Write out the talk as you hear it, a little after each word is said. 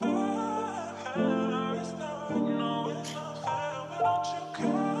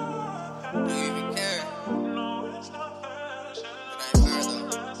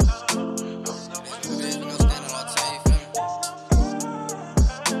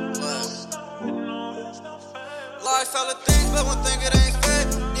fella things, but one thing it ain't fair.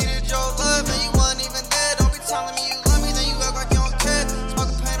 Needed your love and you wasn't even there. Don't be telling me you love me, then you act like you don't care.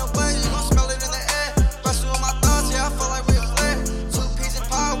 Smoke the pain away, you gon' smell it in the air. Wrestle with my thoughts, yeah, I feel like we're flare. 2 peas and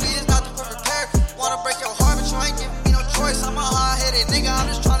pie, we is not the perfect pair. Wanna break your heart, but you ain't giving me no choice. I'm a hard-headed nigga,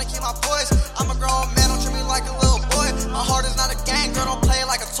 I'm just trying to keep my poise. I'm a grown man, don't treat me like a little boy. My heart is not a game, girl, don't play it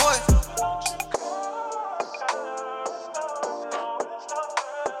like a toy.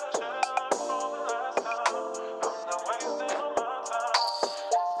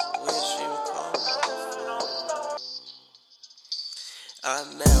 I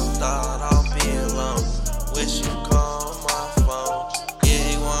never thought I'd be alone. Wish you called my phone. Yeah,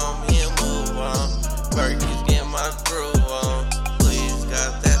 you want me to move on. Perky's getting my groove on. Please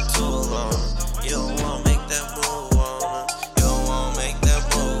got that tool on. You don't wanna make that move on. You don't wanna make that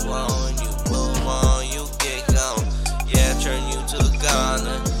move on. You move on, you get gone. Yeah, turn you to a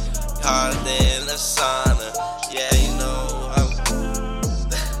goner. Harder than a sauna. Yeah, you know I'm.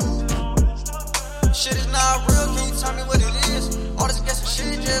 Shit is not real, can you tell me what it is? All this guessing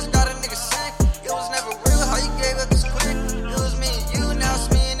shit just got a nigga sick. It was never real, how you gave up this quick. It was me and you, now it's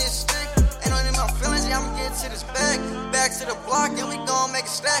me and this stick. Ain't no need my feelings, yeah, I'ma get to this bag. Back to the block and we gon' make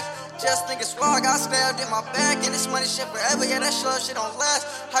a stack. Just think it's raw, I got stabbed in my back. And this money shit forever, yeah, that shit don't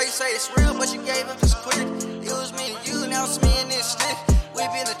last. How you say it's real, but you gave up this quick. It was me and you, now it's me and this stick. We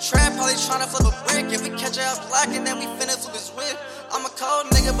be in the trap, probably tryna flip a brick. If we catch her out black and then we finna flip his whip. I'm a cold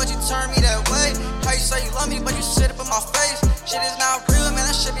nigga, but you turn me that way. How you say you love me, but you sit up in my face. Shit is not real, man,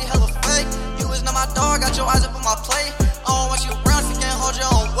 that shit be hella fake. You is not my dog, got your eyes up on my plate. I don't want you around if you can't hold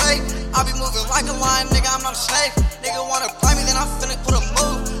your own weight. I be moving like a lion, nigga, I'm not a snake. Nigga wanna play me, then I finna put a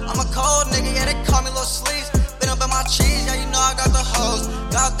move. I'm a cold nigga, yeah, they call me Lil Sleeves. Been up in my cheese, yeah, you know I got the hoes.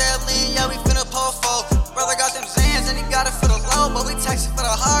 Got that lean, yeah, we finna pull fold. Brother got them Zans, and he got it for the low, but we texting for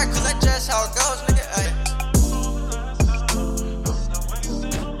the hard, cause that's just how it goes.